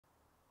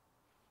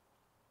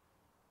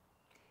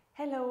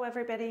Hello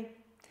everybody.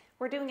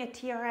 We're doing a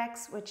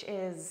TRX, which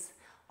is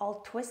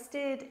all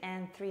twisted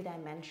and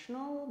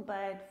three-dimensional,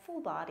 but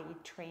full body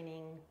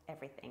training,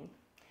 everything.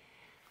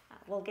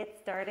 We'll get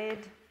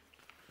started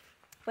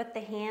with the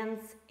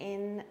hands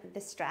in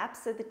the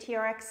straps. So the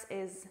TRX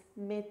is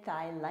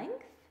mid-thigh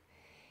length,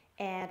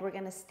 and we're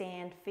gonna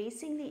stand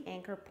facing the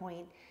anchor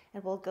point,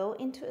 and we'll go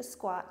into a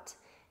squat,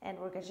 and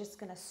we're just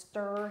gonna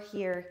stir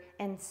here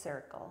and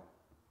circle.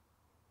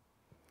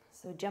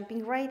 So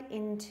jumping right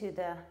into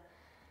the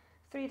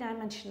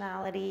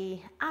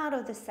three-dimensionality, out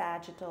of the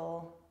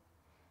sagittal,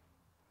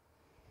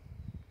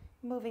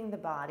 moving the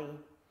body,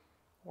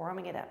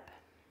 warming it up.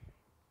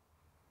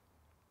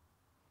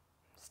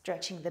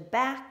 Stretching the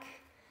back,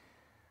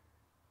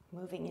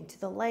 moving into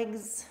the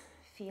legs,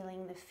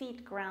 feeling the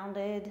feet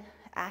grounded,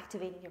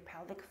 activating your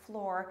pelvic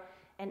floor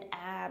and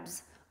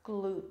abs,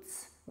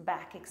 glutes,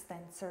 back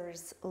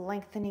extensors,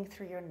 lengthening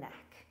through your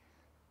neck.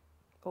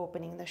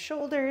 Opening the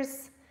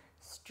shoulders,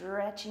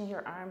 stretching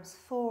your arms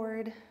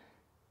forward,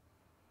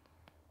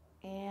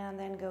 and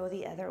then go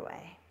the other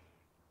way.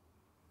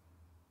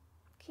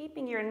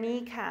 Keeping your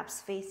kneecaps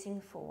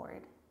facing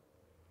forward.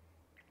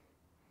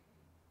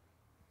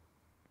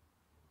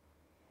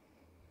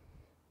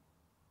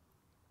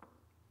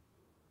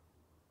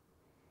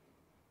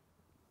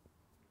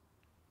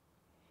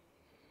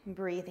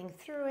 Breathing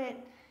through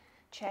it.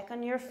 Check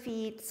on your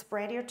feet,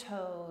 spread your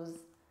toes.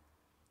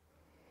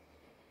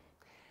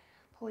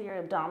 Pull your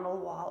abdominal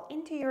wall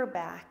into your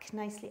back,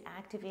 nicely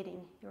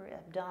activating your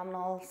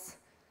abdominals.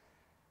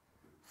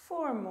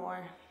 4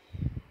 more.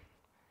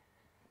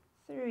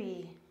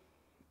 3,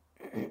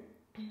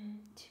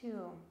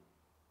 2,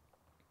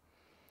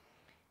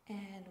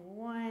 and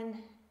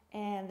 1.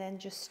 And then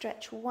just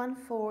stretch one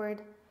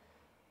forward.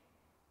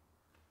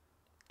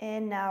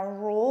 And now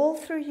roll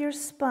through your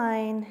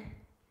spine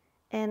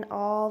and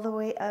all the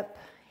way up,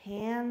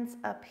 hands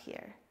up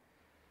here.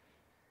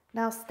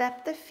 Now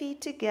step the feet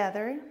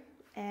together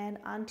and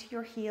onto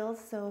your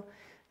heels. So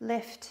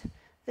lift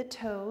the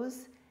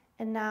toes,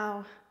 and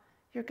now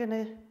you're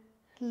gonna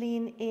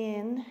lean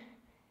in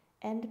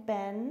and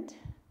bend,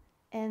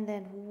 and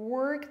then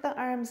work the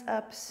arms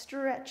up,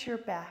 stretch your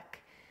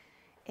back,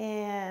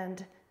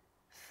 and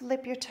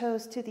flip your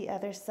toes to the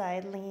other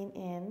side, lean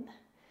in,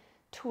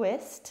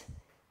 twist,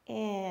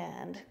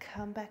 and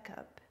come back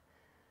up,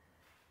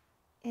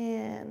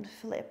 and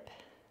flip.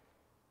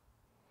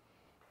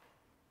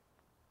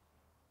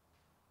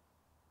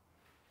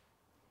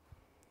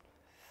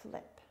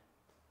 Flip.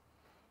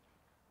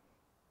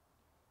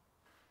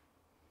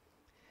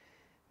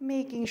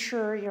 Making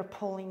sure you're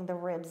pulling the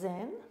ribs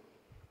in.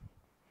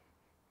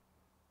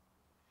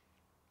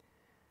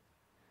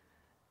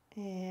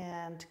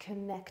 And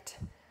connect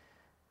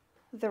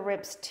the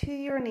ribs to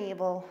your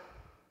navel.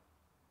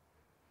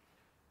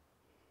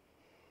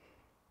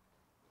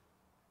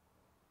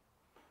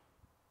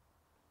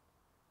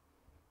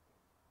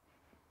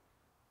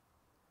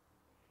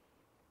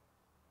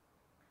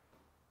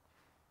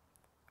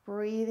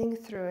 Breathing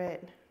through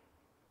it.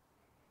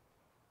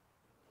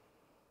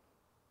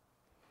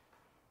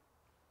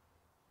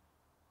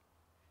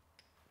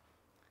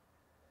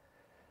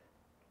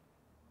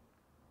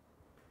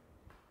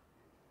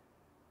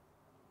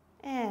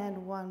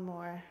 And one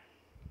more.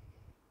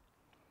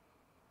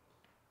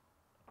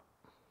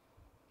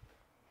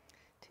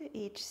 To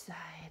each side.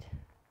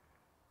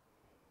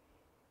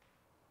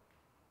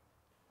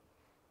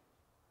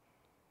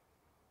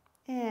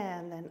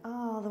 And then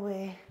all the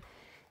way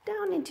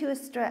down into a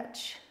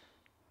stretch.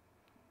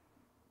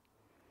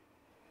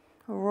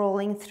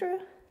 Rolling through.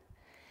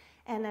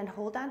 And then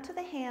hold on to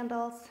the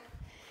handles.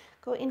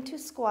 Go into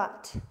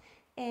squat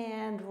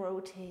and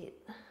rotate.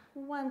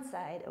 One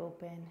side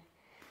open.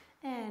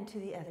 And to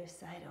the other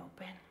side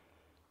open.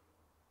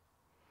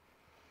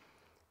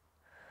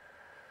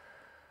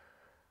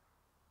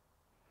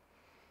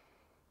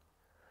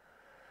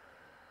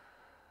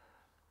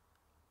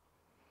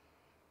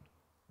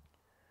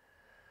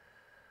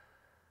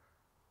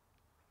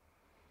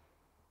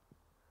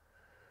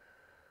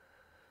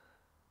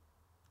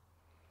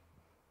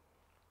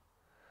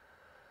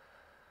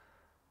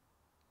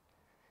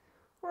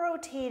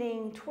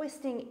 Rotating,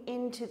 twisting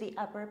into the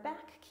upper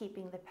back,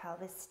 keeping the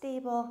pelvis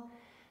stable.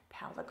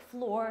 Pelvic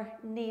floor,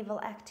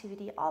 navel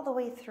activity all the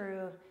way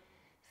through.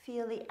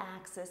 Feel the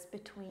axis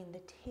between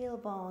the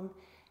tailbone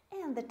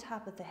and the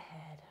top of the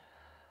head.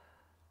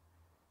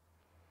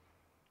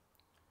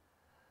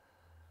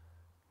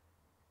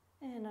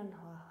 And then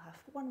I'll have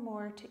one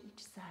more to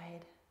each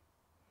side.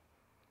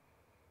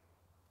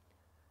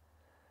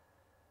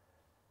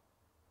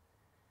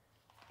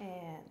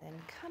 And then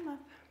come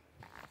up,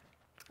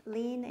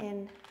 lean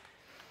in.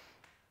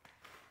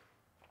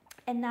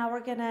 And now we're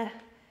gonna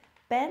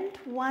bend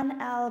one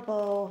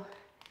elbow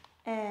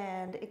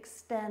and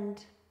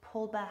extend,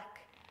 pull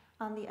back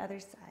on the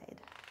other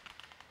side.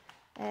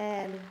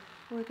 And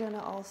we're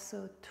gonna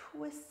also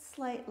twist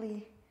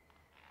slightly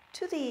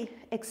to the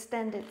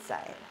extended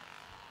side.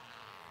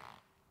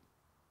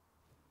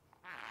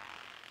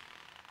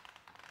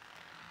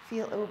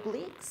 Feel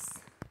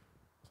obliques.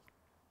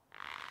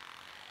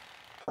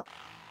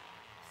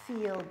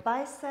 Feel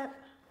bicep,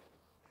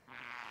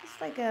 just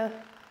like a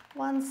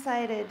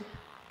one-sided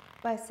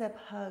bicep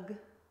hug,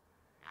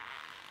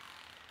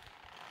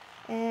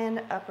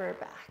 and upper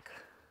back.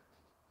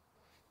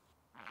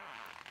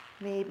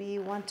 Maybe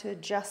you want to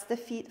adjust the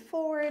feet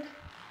forward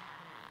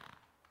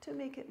to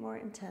make it more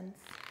intense.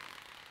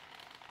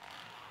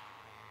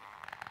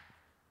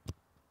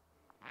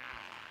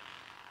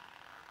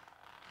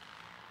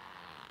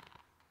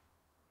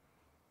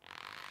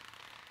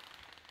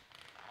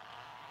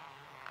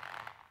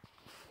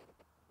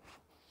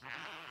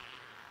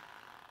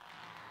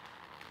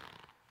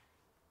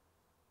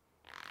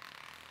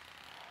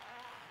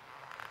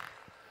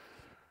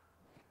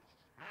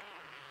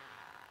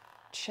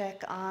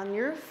 Check on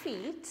your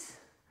feet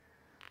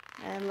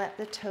and let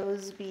the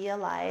toes be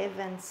alive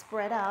and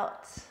spread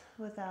out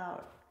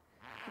without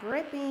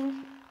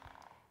gripping.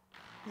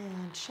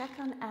 And check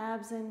on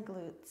abs and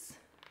glutes.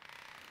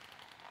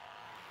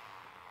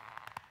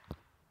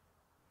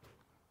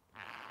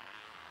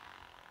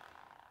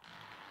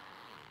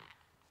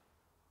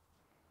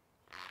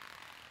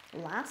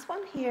 Last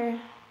one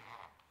here.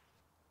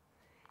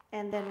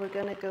 And then we're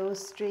going to go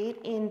straight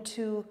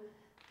into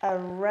a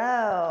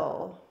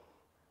row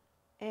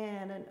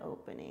and an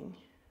opening.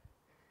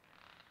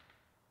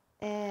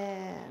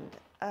 And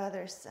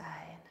other side.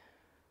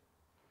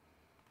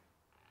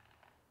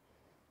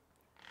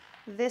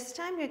 This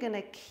time you're going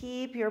to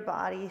keep your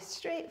body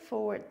straight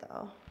forward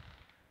though.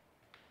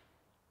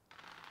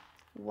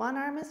 One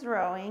arm is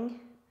rowing,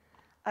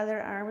 other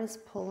arm is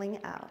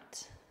pulling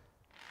out.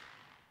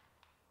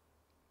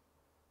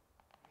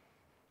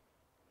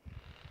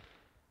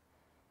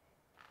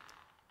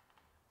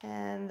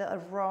 And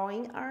the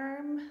rowing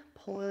arm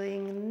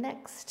pulling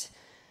next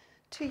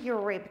to your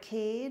rib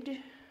cage,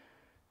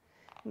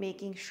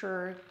 making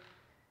sure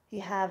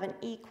you have an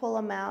equal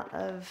amount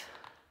of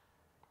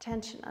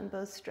tension on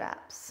both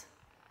straps,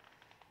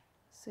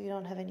 so you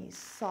don't have any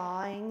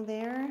sawing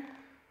there.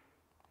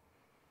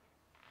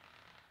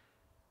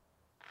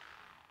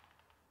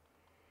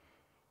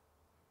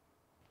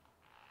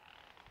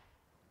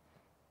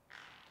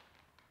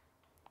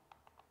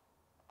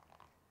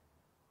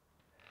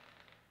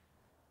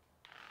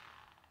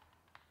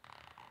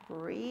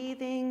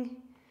 Breathing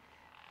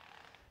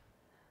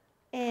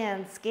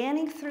and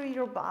scanning through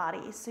your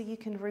body so you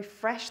can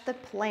refresh the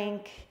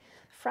plank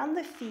from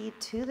the feet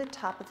to the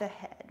top of the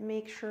head.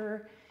 Make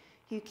sure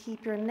you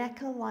keep your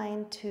neck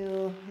aligned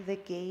to the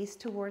gaze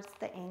towards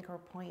the anchor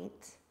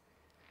point.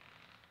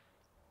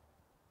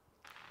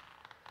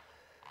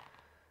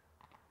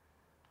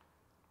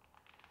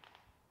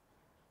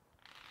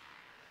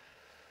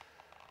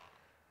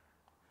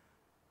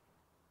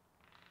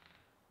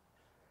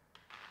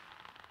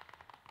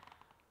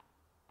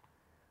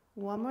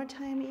 One more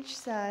time each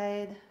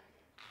side.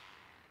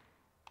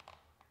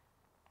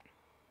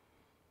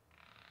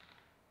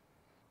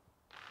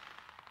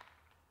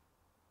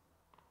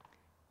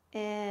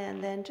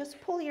 And then just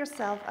pull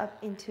yourself up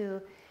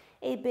into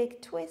a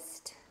big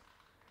twist.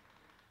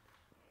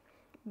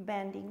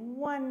 Bending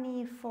one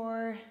knee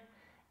for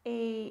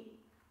a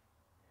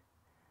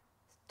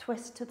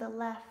twist to the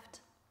left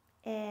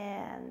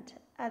and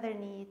other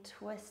knee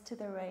twist to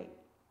the right.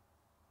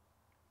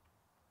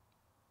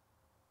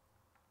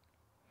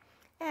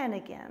 And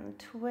again,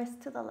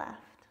 twist to the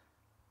left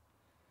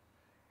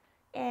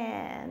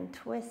and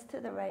twist to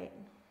the right.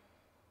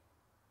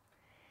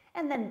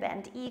 And then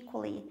bend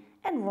equally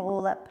and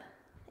roll up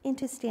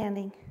into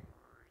standing.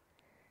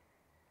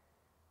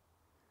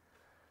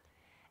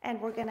 And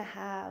we're going to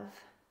have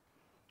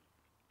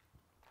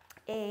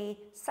a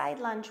side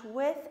lunge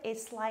with a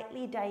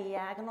slightly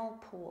diagonal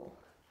pull.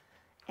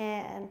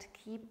 And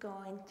keep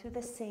going to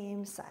the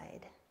same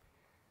side.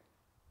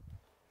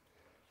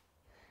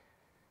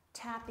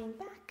 Tapping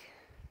back,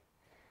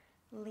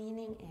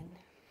 leaning in.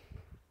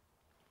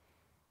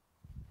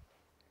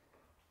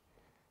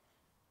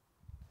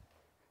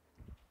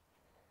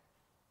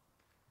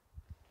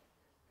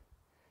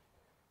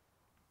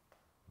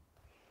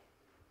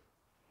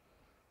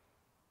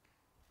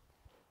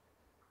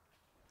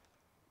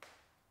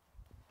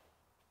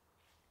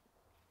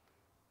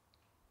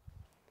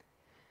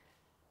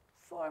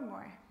 Four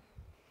more.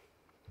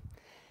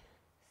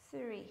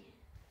 3,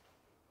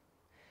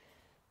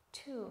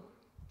 2,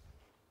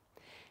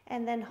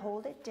 and then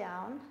hold it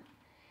down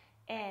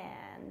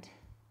and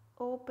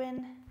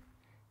open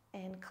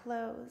and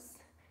close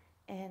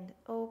and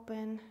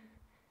open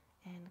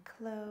and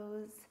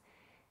close,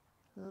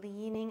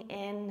 leaning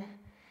in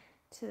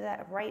to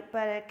that right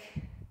buttock,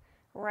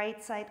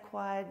 right side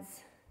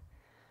quads.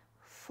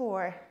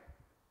 4,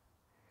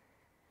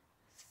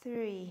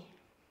 3,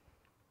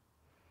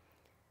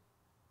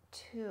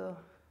 2,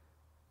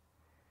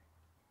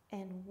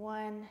 and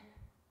 1,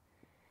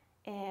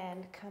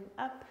 and come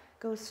up.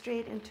 Go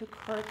straight into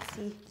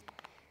curtsy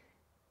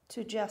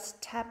to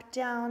just tap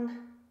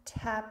down,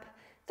 tap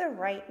the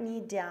right knee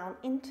down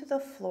into the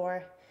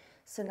floor.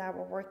 So now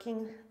we're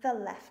working the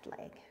left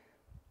leg.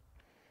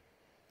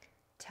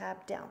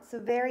 Tap down. So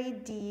very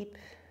deep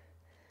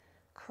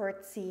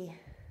curtsy,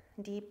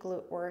 deep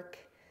glute work,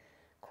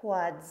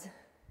 quads,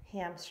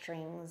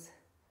 hamstrings.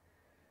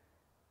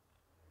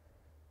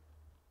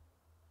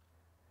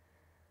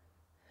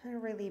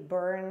 And really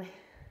burn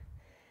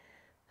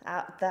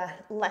out the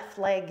left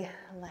leg,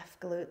 left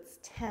glutes.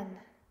 10,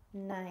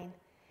 9,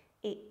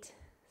 8,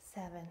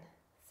 7,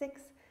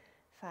 6,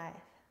 5,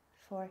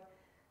 4,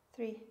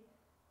 3,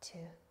 2,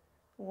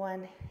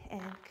 1,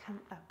 and come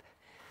up.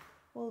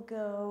 We'll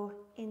go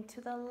into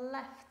the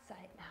left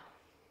side now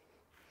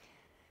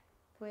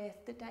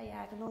with the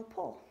diagonal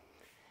pull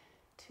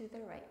to the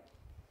right.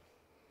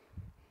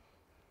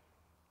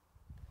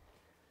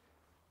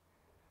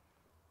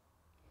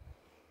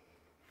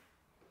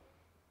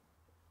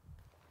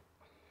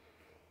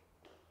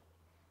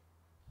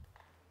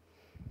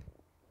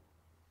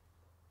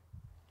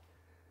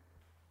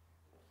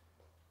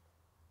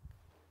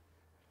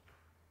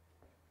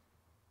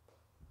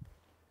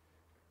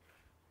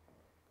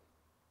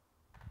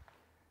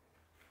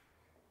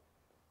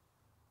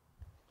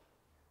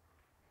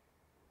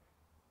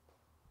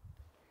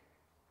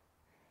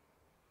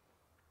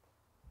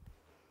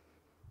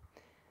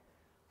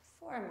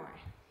 Four more.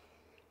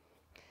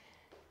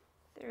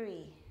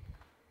 3,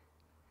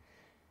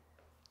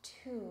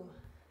 2,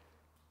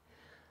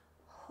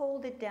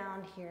 hold it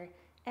down here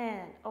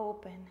and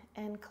open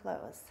and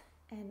close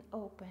and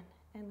open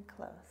and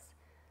close,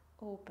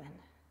 open,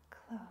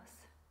 close.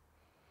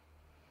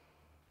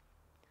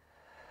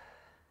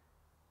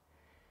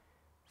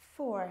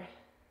 4,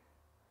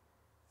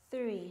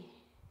 3,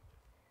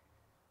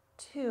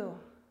 2,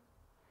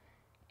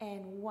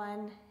 and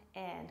 1,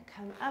 and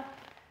come up.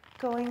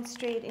 Going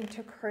straight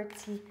into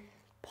curtsy,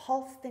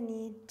 pulse the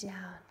knee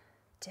down,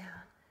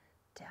 down,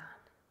 down.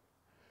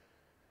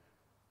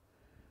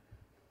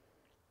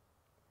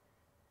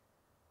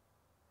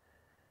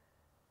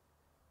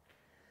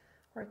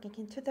 Working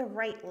into the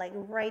right leg,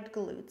 right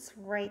glutes,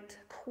 right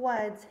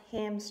quads,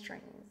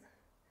 hamstrings.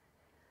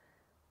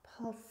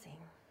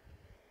 Pulsing.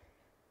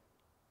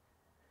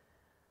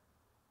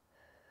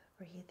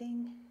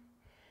 Breathing.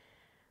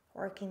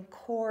 Working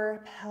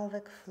core,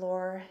 pelvic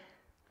floor.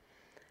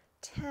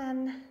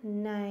 10,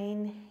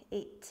 9,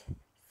 8,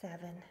 7,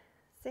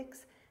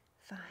 6,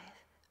 5,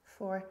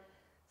 4,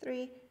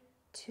 3,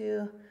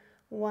 2,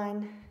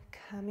 1,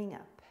 coming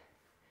up.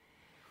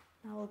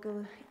 Now we'll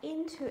go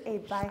into a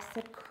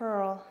bicep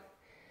curl,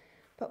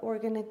 but we're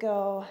gonna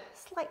go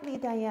slightly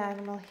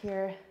diagonal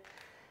here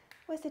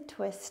with a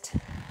twist.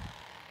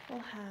 We'll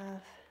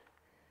have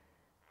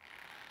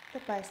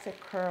the bicep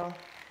curl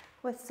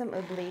with some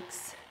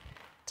obliques,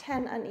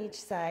 10 on each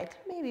side,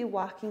 maybe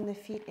walking the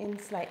feet in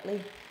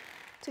slightly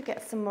to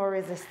get some more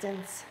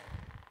resistance.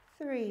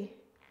 3,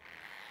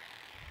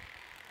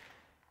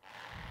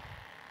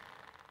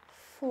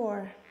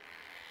 4,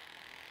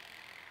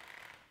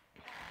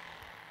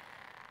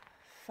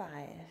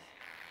 5,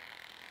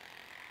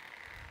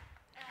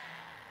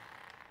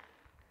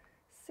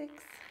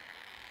 6,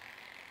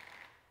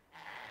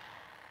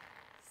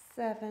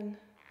 7,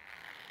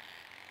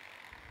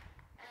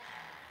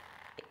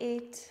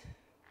 8,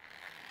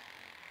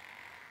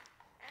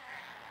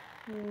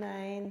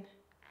 9,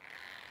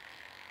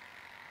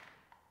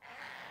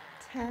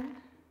 10,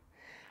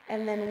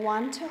 and then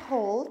 1 to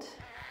hold,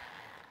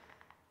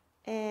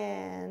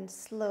 and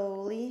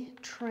slowly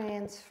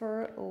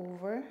transfer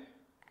over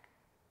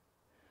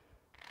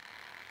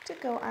to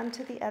go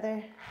onto the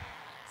other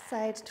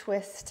side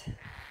twist,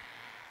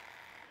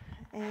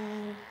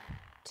 and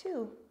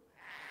 2,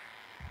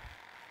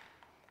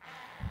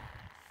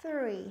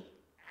 3,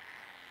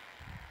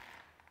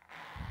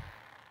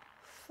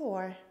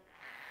 4,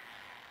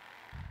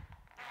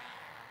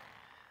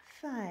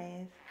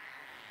 5,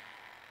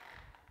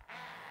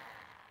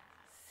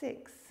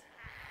 6,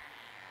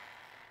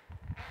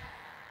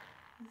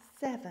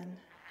 7,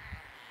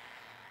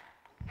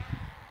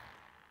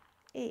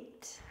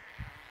 8,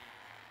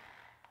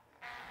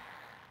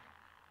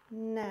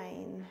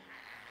 9,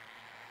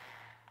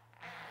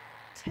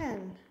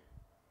 10,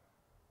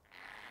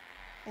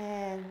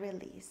 and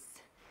release.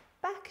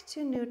 Back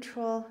to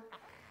neutral,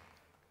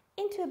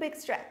 into a big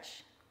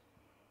stretch.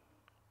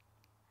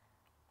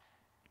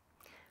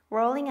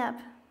 Rolling up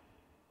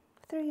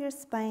through your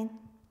spine.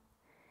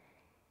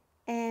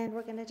 And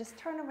we're gonna just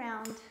turn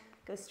around,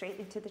 go straight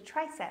into the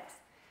triceps.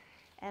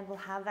 And we'll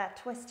have that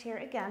twist here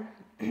again,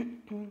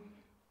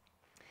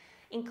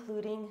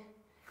 including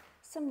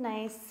some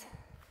nice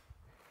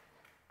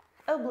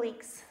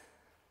obliques.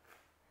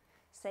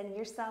 Setting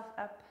yourself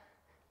up,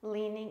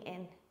 leaning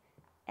in.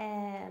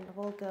 And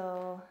we'll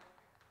go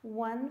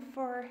 1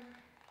 for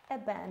a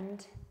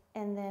bend,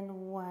 and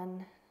then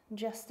 1,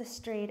 just the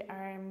straight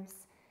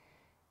arms,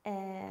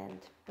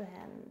 and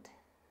bend.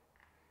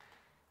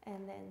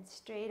 And then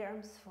straight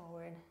arms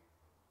forward.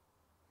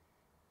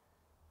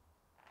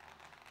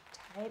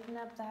 Tighten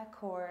up that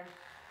core.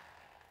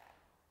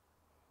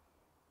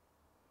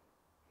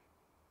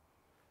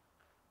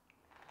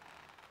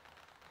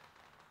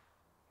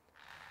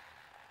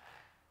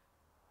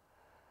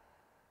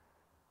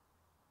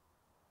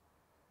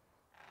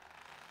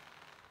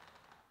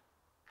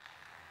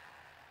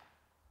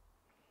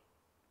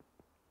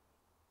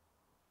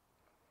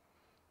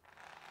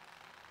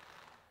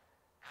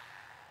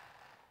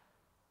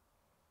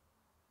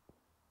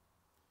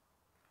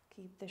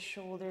 Keep the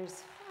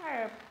shoulders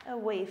far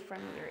away from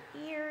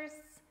your ears.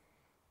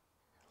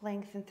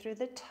 Lengthen through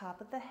the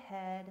top of the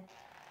head.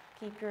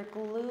 Keep your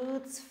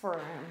glutes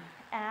firm,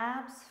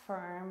 abs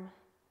firm.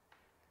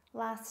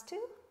 Last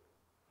two.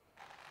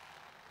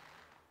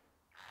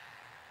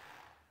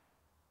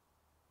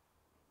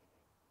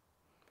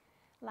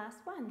 Last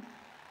one.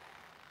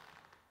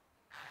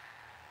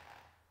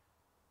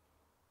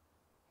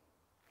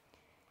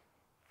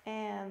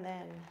 And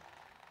then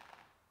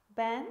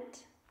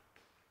bend,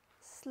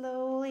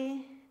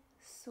 slowly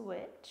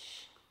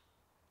switch,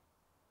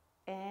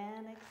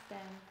 and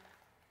extend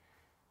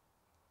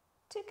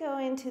to go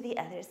into the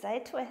other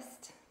side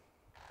twist.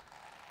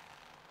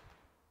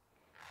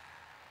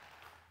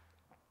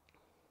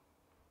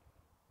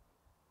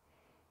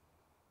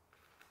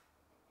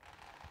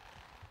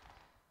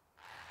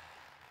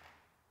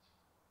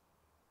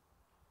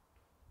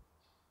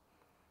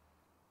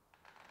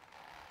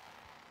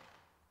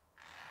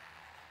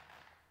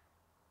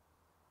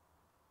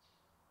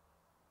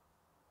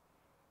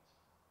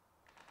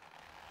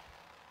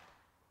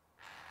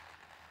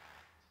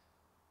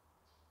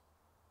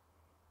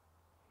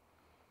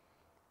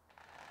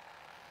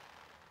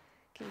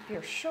 Keep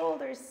your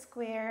shoulders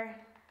square.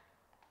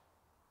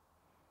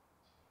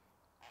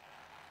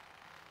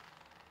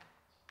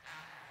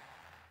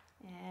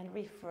 And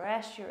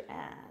refresh your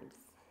abs.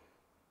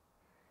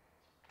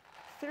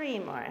 3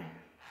 more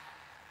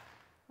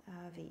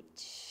of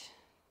each.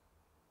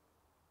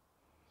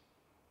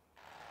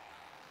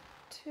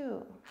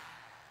 2.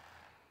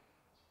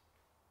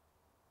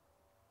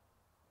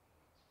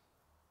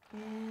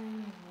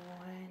 And 1.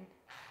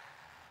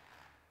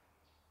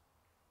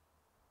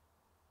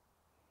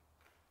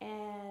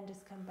 And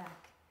just come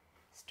back.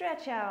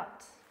 Stretch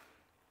out.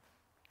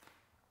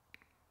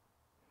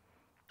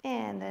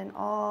 And then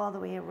all the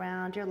way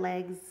around your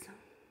legs.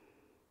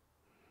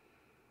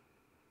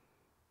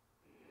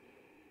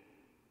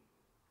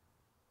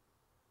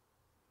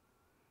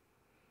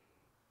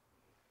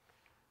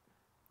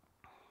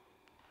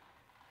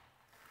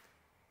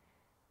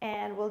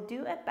 And we'll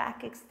do a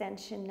back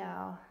extension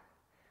now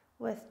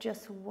with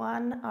just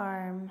one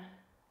arm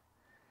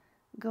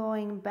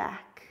going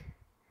back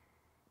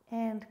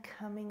and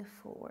coming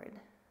forward.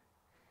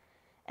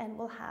 And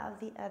we'll have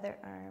the other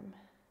arm.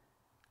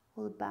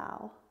 We'll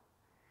bow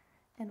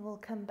and we'll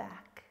come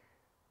back.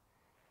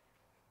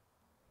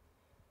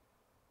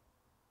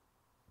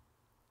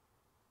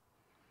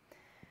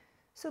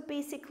 So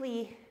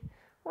basically,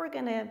 we're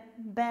gonna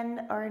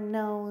bend our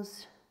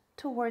nose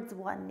towards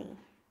one knee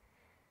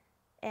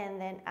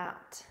and then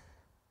out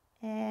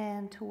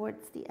and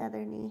towards the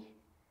other knee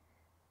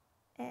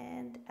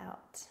and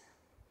out.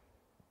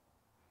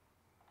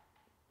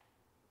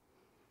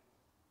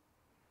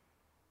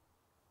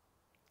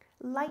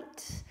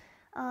 Light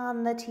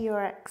on the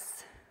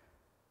TRX.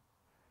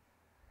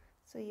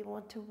 So you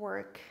want to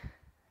work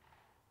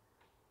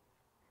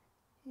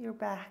your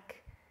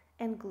back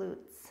and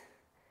glutes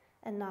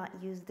and not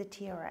use the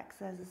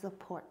TRX as a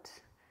support,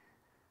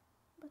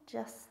 but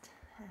just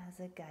as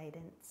a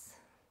guidance.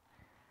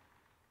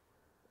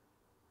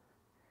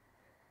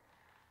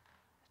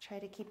 Try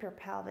to keep your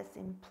pelvis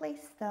in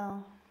place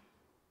though.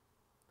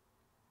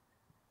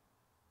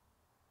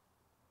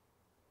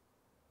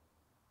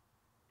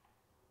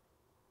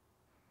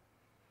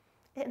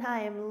 And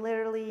I am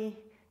literally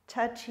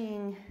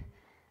touching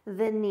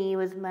the knee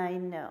with my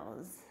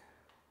nose.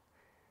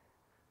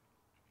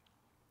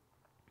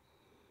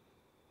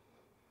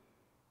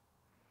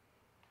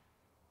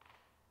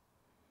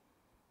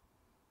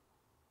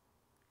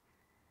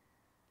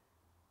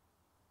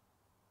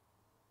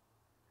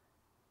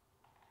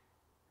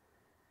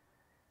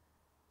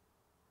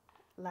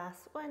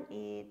 Last one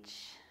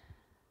each.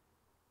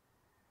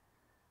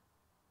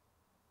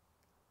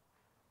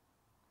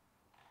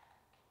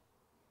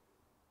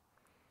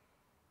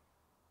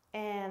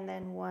 And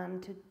then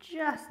one to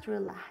just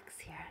relax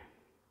here.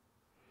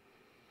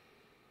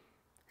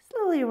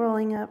 Slowly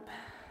rolling up.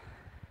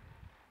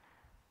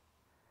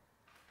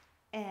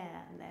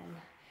 And then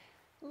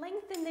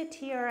lengthen the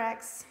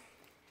TRX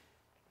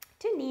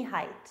to knee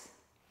height.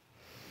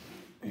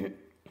 And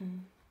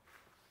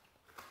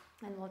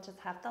we'll just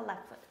have the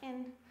left foot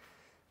in.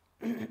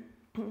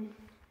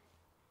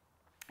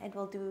 And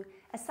we'll do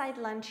a side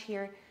lunge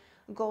here,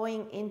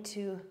 going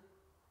into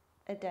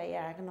a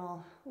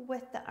diagonal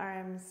with the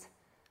arms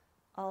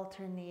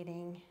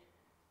alternating,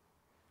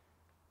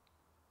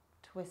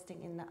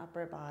 twisting in the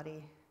upper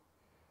body.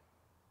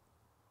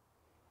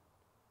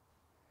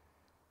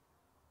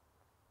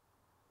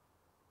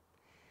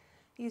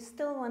 You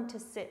still want to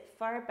sit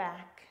far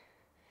back.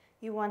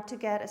 You want to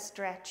get a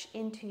stretch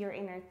into your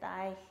inner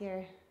thigh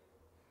here.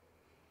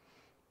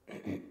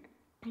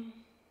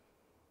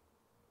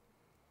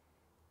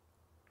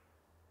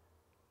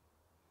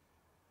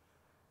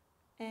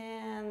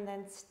 And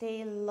then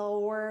stay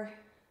lower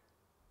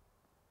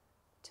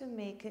to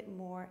make it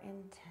more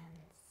intense.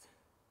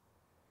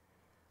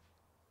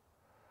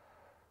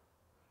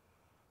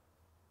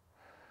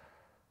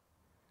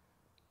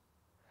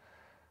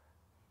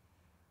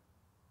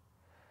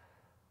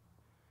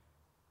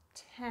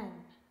 10,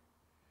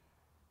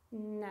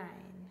 9,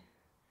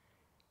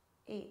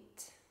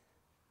 8,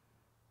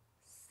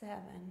 7,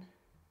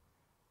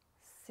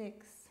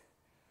 6,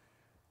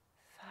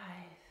 5,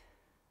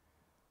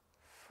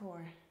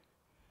 4,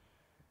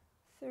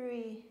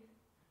 3,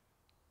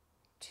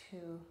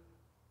 2,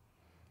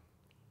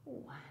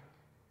 1.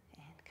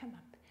 And come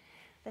up.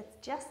 Let's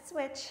just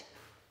switch.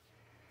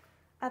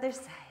 Other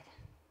side.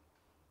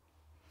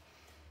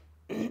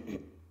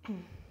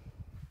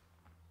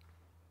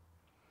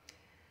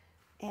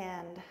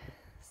 And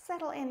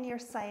settle in your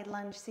side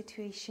lunge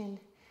situation.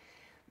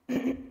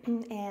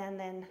 And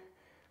then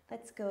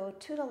let's go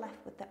to the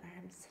left with the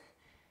arms,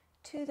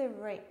 to the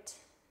right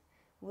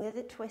with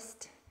a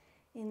twist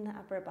in the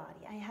upper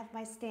body. I have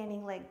my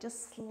standing leg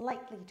just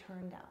slightly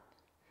turned out.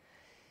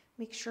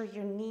 Make sure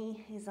your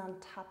knee is on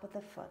top of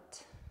the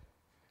foot.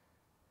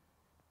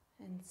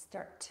 And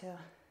start to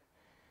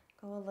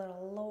go a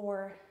little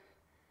lower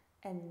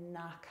and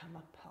not come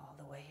up all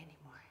the way anymore.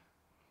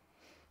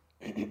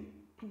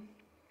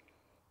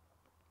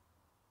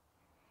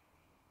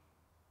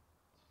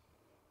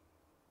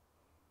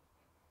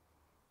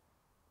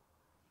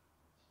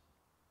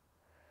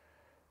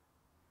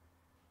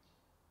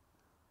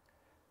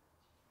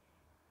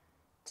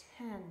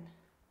 10,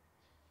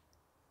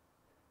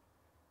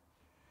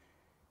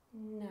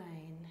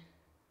 9,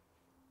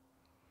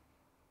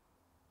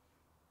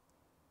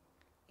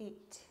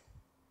 8,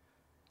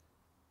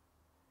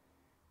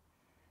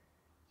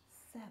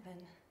 7,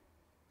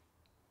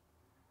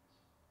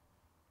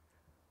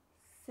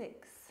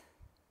 6,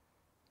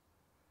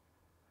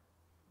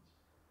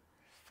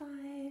 5,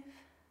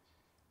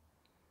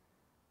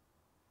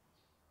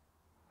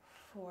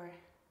 4,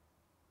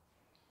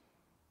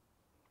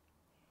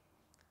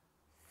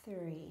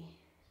 3,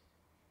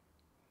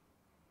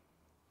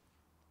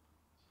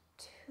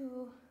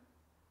 2,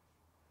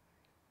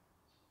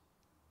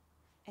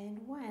 and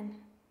 1.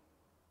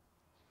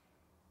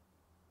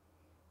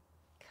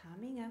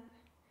 Coming up.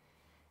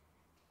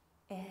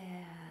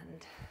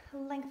 And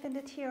lengthen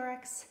the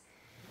TRX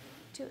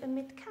to a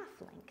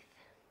mid-calf length.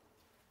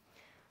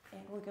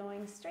 And we're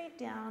going straight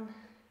down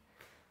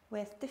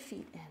with the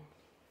feet in.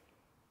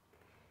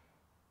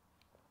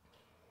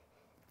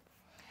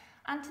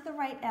 Onto the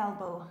right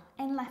elbow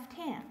and left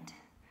hand.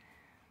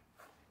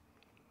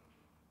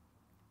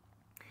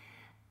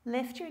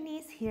 Lift your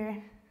knees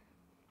here.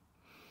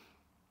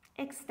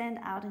 Extend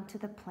out into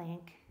the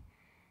plank.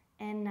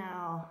 And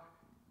now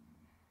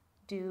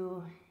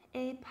do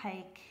a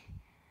pike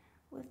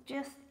with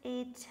just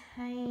a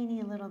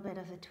tiny little bit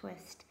of a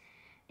twist.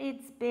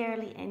 It's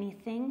barely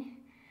anything,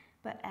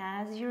 but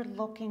as you're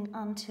looking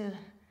onto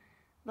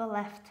the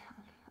left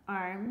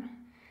arm,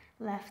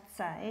 left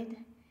side,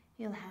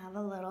 you'll have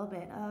a little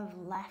bit of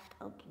left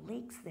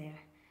obliques there,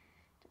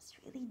 just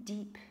really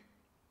deep.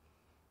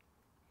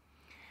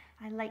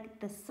 I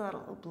like the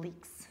subtle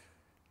obliques,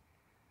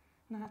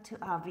 not too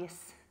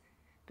obvious,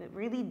 but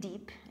really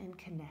deep and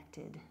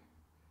connected.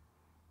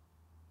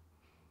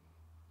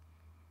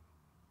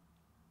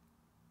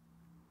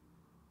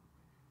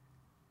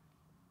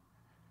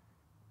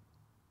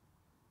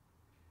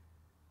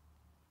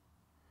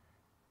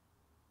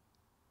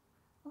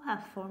 We'll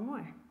have 4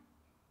 more.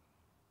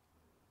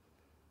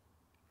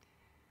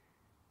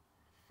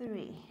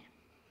 3,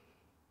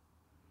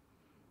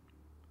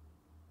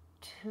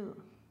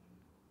 2,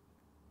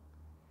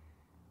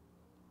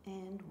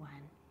 and 1.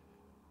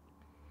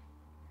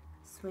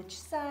 Switch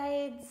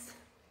sides.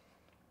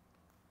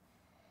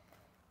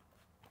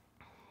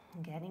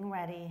 Getting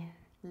ready,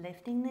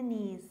 lifting the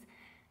knees,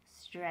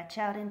 stretch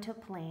out into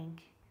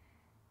plank,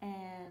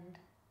 and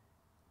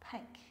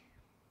pike.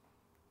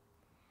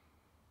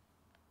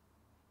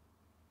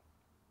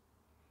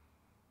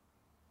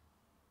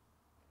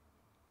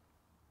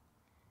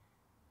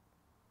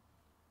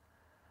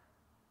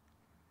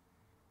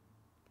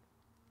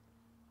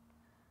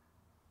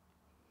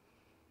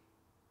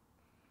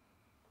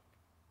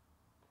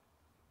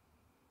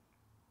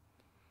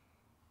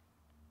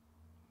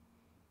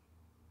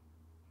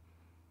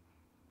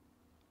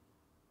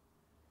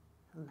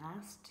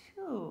 Last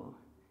 2.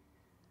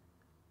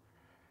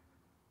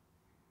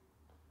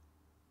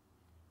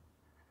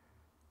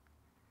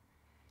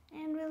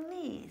 And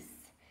release.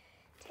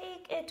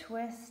 Take a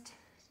twist.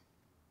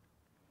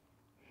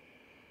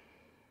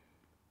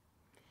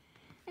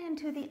 And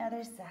to the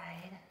other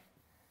side.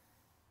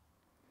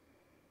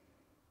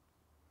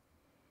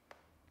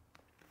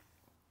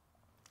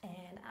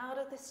 And out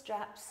of the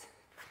straps.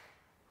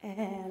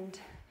 And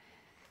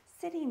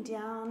sitting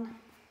down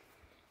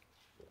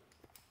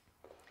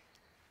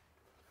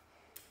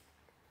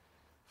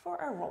for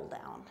a roll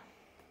down.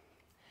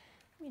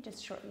 Let me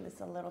just shorten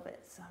this a little bit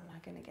so I'm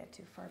not going to get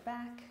too far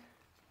back.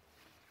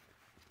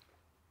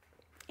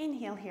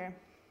 Inhale here.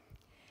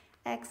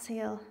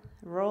 Exhale,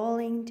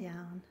 rolling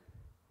down.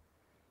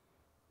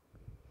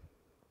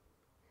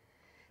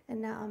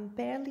 And now I'm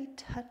barely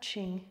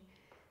touching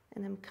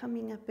and I'm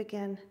coming up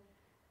again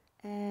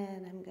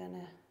and I'm going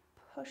to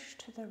push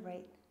to the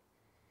right.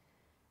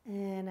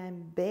 And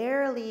I'm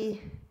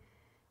barely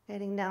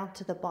getting down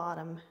to the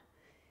bottom.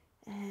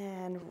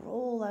 And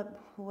roll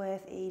up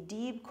with a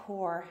deep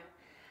core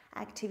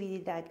activity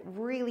that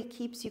really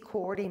keeps you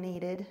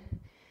coordinated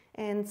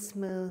and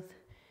smooth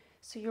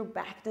so your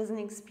back doesn't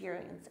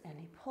experience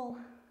any pull,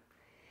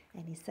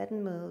 any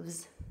sudden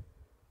moves.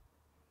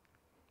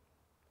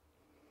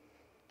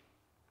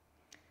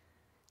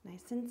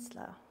 Nice and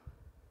slow.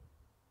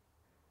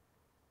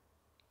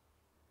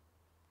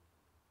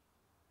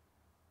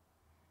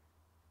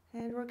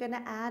 And we're going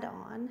to add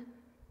on,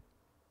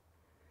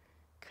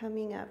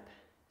 coming up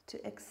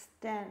to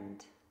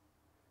extend.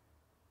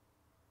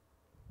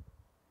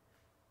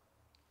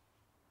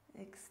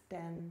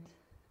 Extend.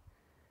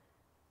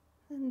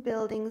 And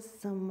building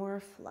some more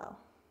flow.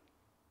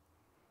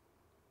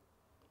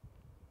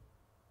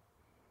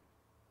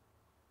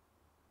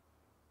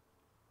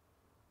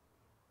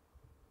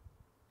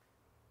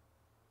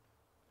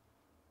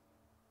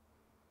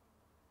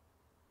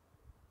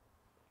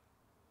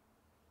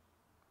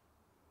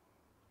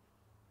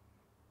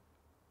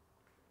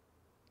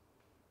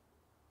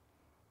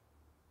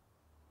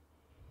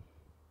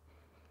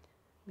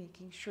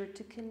 Making sure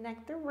to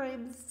connect the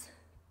ribs,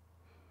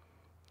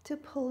 to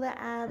pull the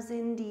abs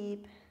in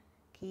deep.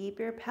 Keep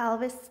your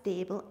pelvis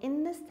stable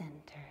in the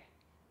center.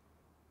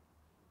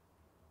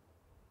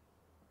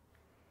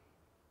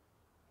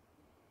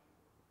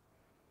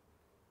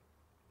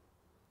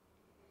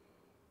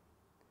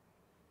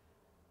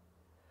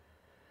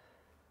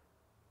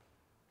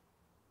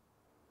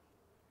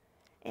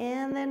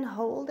 And then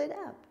hold it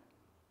up.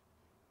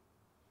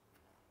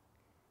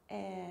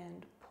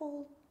 And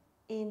pull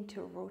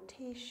into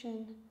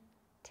rotation.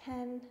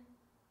 10,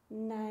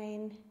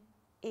 9,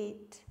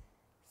 8,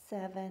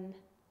 7,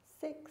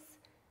 6,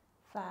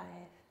 5,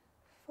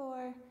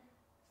 4,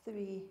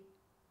 3,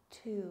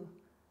 2,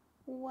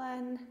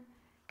 1.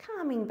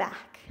 Coming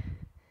back.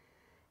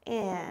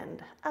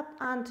 And up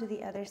onto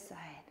the other side.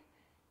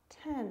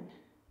 10,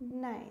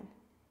 9,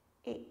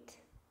 8,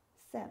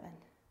 7,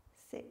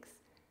 6,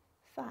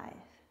 5,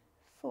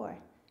 4,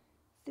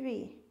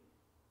 3,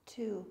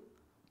 2,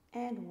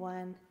 and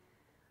 1.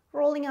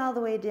 Rolling all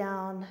the way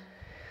down.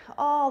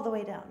 All the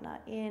way down. Now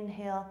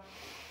inhale.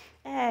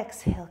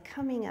 Exhale.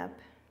 Coming up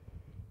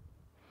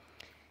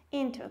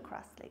into a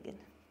cross-legged.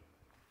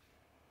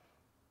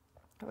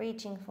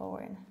 Reaching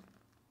forward.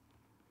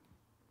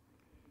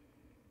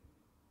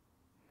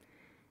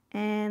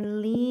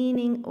 And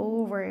leaning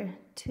over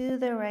to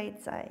the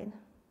right side.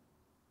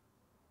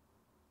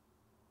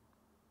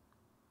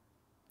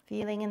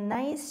 Feeling a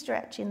nice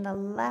stretch in the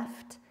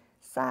left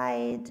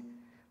side,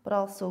 but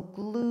also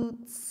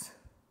glutes.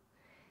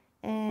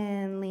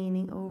 And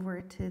leaning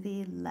over to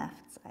the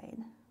left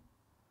side.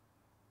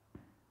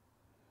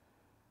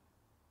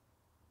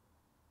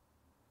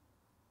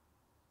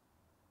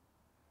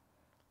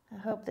 I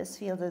hope this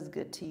feels as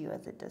good to you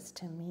as it does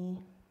to me.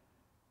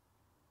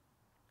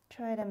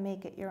 Try to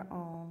make it your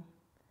own.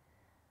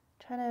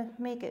 Try to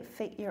make it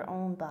fit your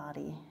own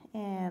body.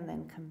 And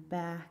then come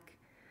back,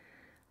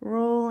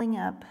 rolling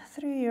up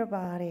through your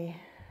body.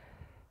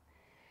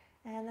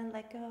 And then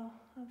let go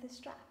of the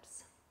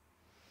straps.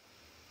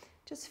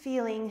 Just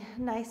feeling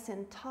nice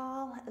and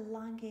tall,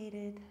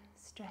 elongated,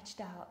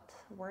 stretched out.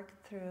 Work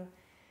through.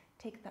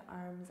 Take the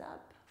arms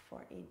up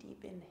for a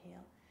deep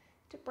inhale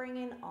to bring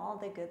in all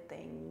the good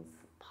things.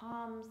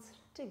 Palms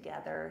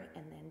together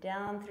and then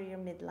down through your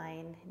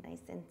midline,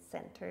 nice and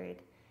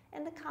centered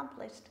and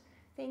accomplished.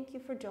 Thank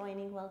you for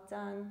joining. Well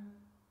done.